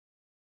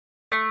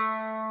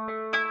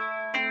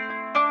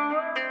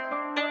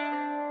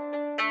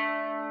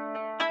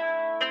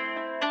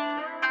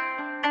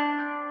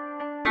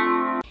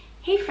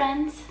Hey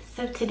friends,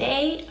 so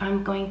today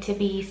I'm going to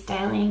be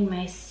styling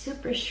my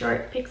super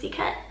short pixie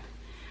cut.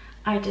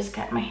 I just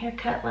got my hair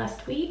cut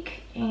last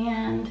week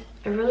and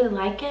I really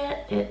like it.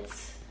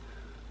 It's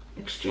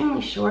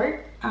extremely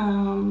short,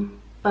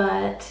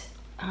 but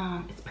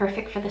it's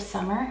perfect for the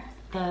summer.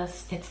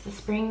 It's the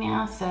spring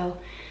now, so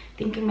I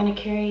think I'm going to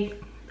carry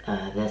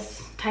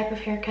this type of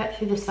haircut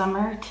through the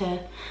summer to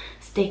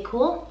stay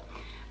cool.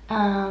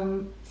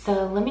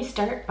 So let me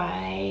start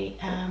by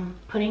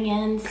putting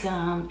in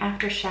some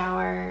after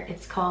shower.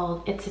 It's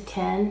called It's a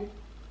 10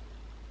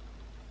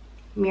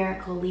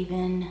 Miracle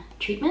Leave-In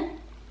Treatment.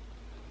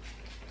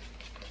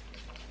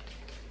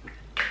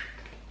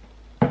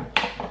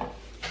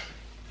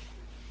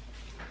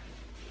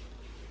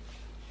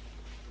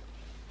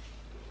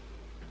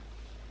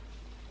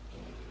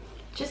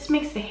 Just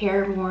makes the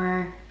hair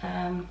more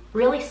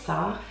really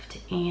soft,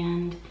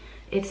 and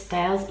it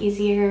styles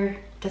easier.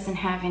 Doesn't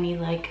have any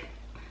like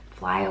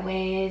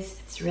flyaways.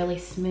 It's really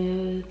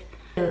smooth.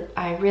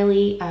 I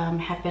really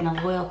have been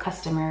a loyal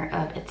customer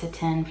of It's a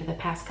 10 for the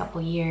past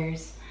couple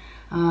years,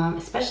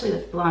 especially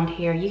with blonde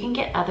hair. You can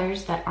get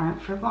others that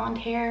aren't for blonde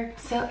hair.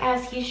 So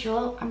as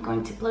usual, I'm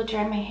going to blow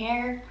dry my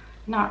hair.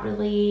 Not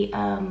really,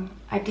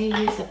 I do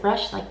use a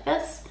brush like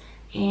this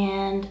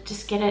and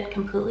just get it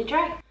completely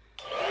dry.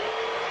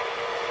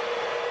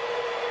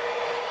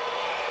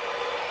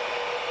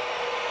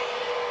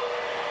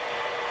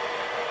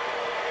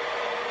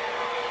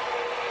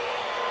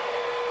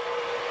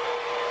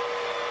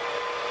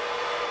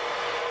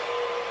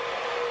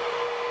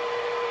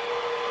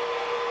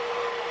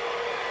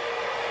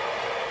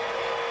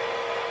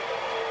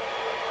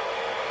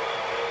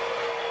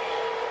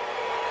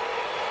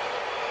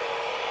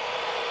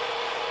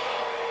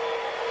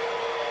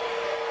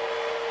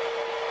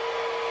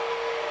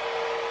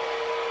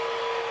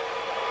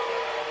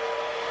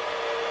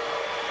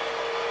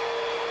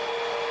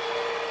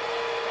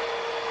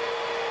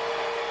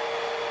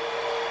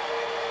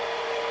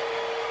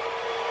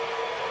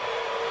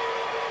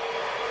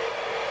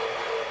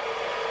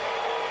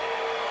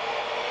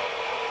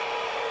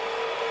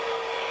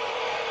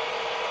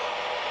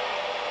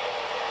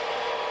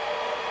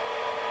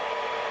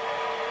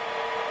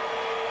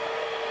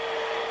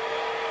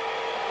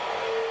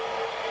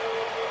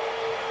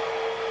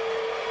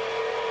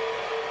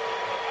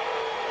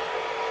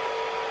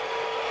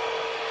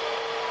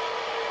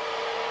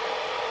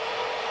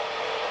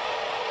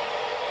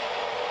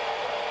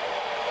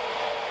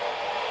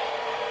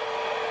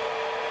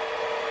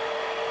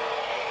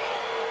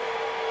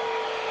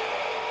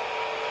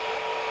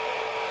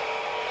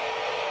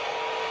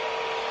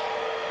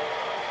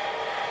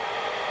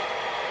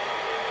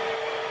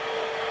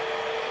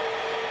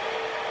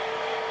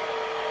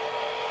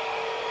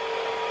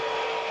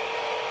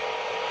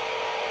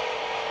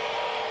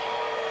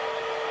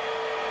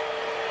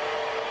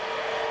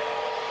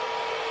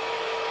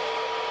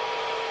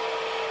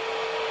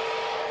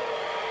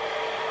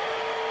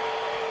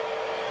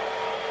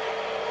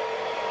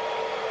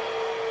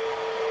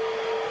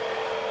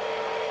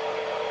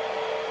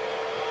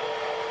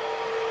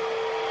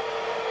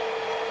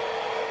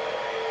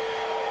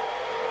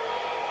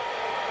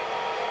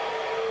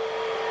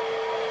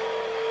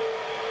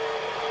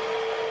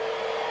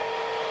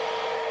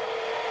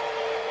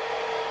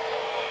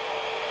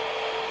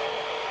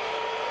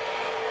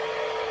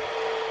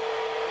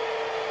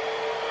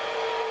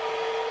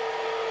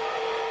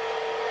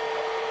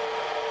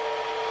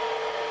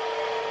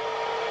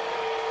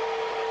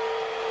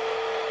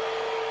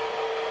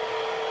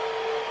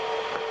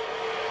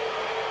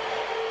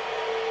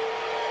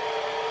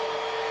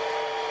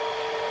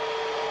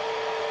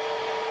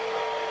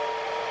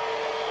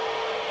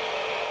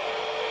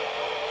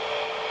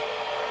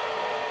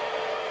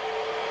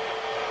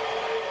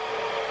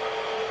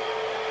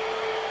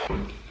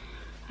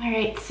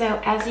 Alright, so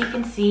as you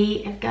can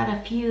see, I've got a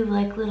few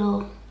like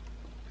little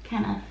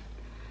kind of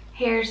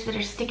hairs that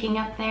are sticking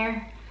up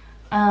there.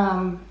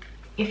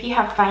 If you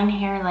have fine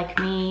hair like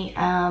me,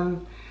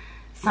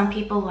 some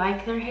people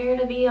like their hair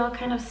to be all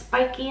kind of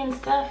spiky and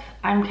stuff.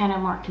 I'm kind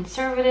of more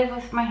conservative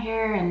with my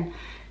hair and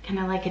kind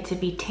of like it to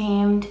be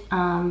tamed.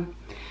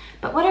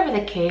 But whatever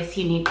the case,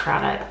 you need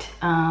product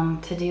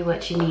to do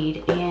what you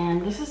need.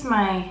 And this is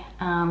my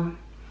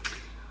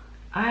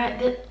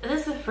this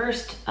is the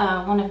first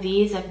one of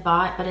these I've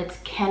bought, but it's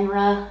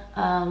Kenra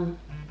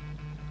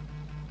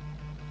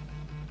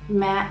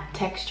matte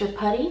texture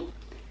putty.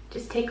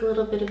 Just take a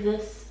little bit of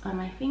this on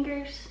my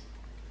fingers,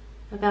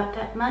 about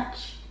that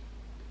much,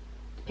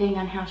 depending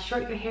on how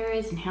short your hair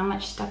is and how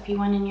much stuff you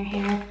want in your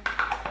hair.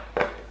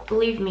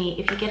 Believe me,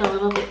 if you get a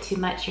little bit too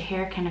much, your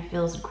hair kind of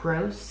feels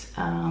gross.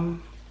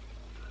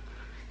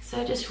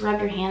 So just rub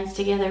your hands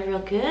together real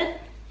good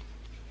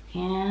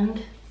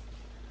and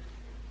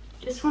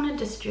just want to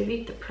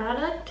distribute the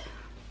product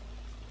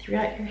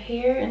throughout your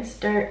hair and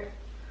start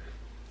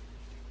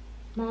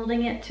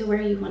molding it to where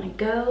you want to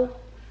go.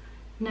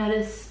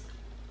 Notice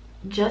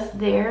just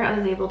there I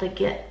was able to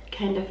get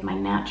kind of my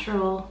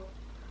natural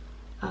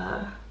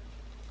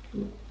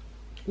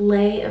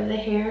lay of the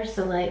hair,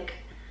 so like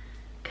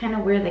kind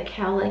of where the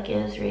cowlick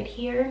is right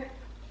here.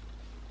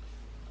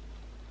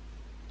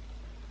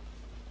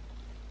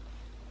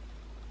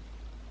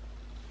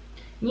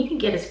 And you can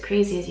get as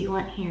crazy as you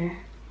want here.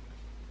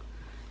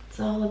 It's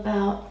all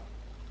about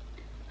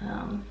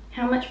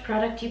how much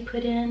product you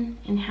put in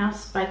and how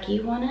spiky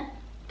you want it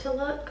to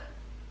look.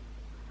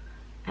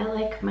 I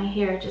like my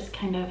hair just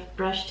kind of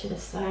brushed to the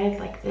side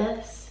like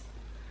this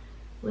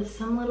with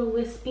some little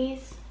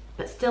wispies,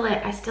 but still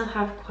I still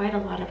have quite a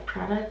lot of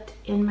product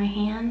in my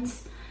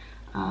hands.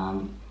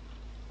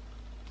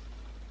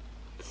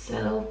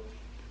 So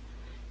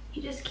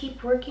you just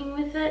keep working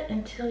with it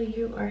until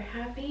you are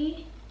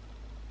happy.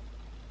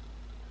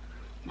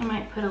 I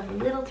might put a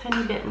little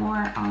tiny bit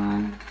more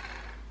on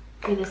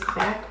for this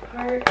back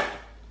part.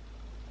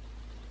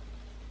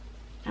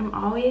 I'm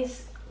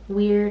always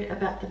weird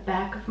about the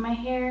back of my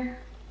hair.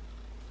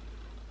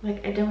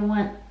 Like, I don't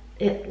want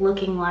it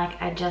looking like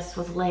I just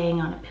was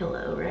laying on a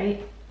pillow,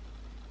 right?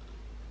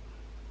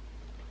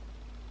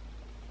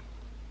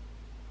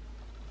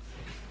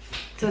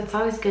 So it's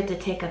always good to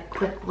take a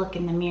quick look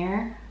in the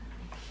mirror.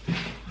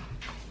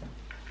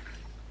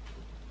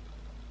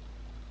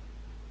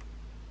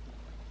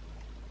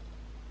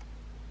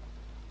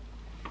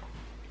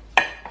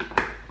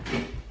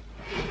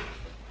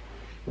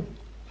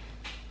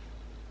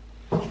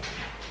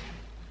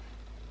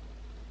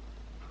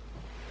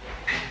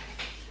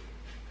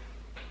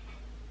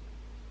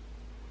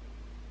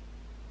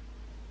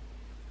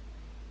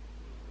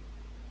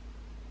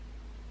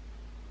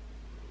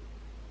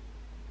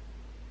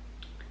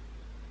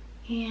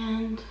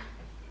 And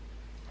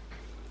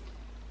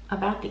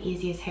about the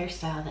easiest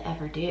hairstyle to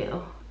ever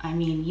do. I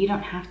mean, you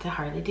don't have to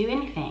hardly do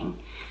anything.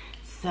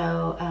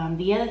 So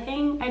the other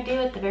thing I do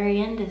at the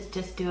very end is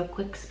just do a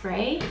quick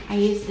spray. I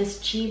use this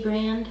Chi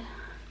brand,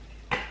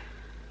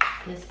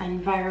 this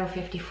Enviro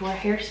 54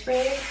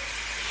 hairspray.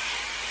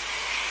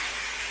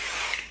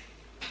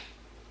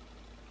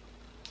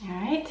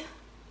 All right.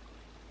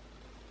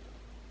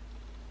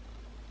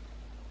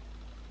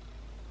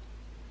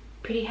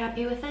 Pretty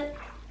happy with it.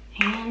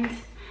 And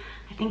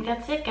I think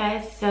that's it,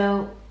 guys.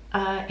 So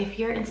if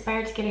you're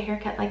inspired to get a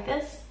haircut like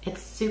this,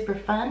 it's super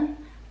fun.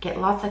 Get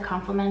lots of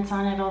compliments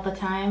on it all the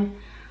time.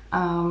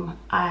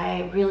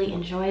 I really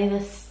enjoy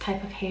this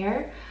type of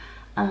hair.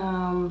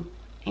 And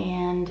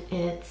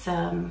it's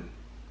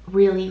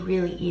really,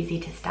 really easy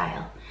to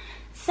style.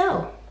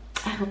 So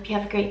I hope you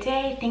have a great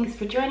day. Thanks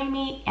for joining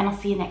me, and I'll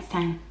see you next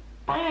time.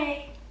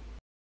 Bye.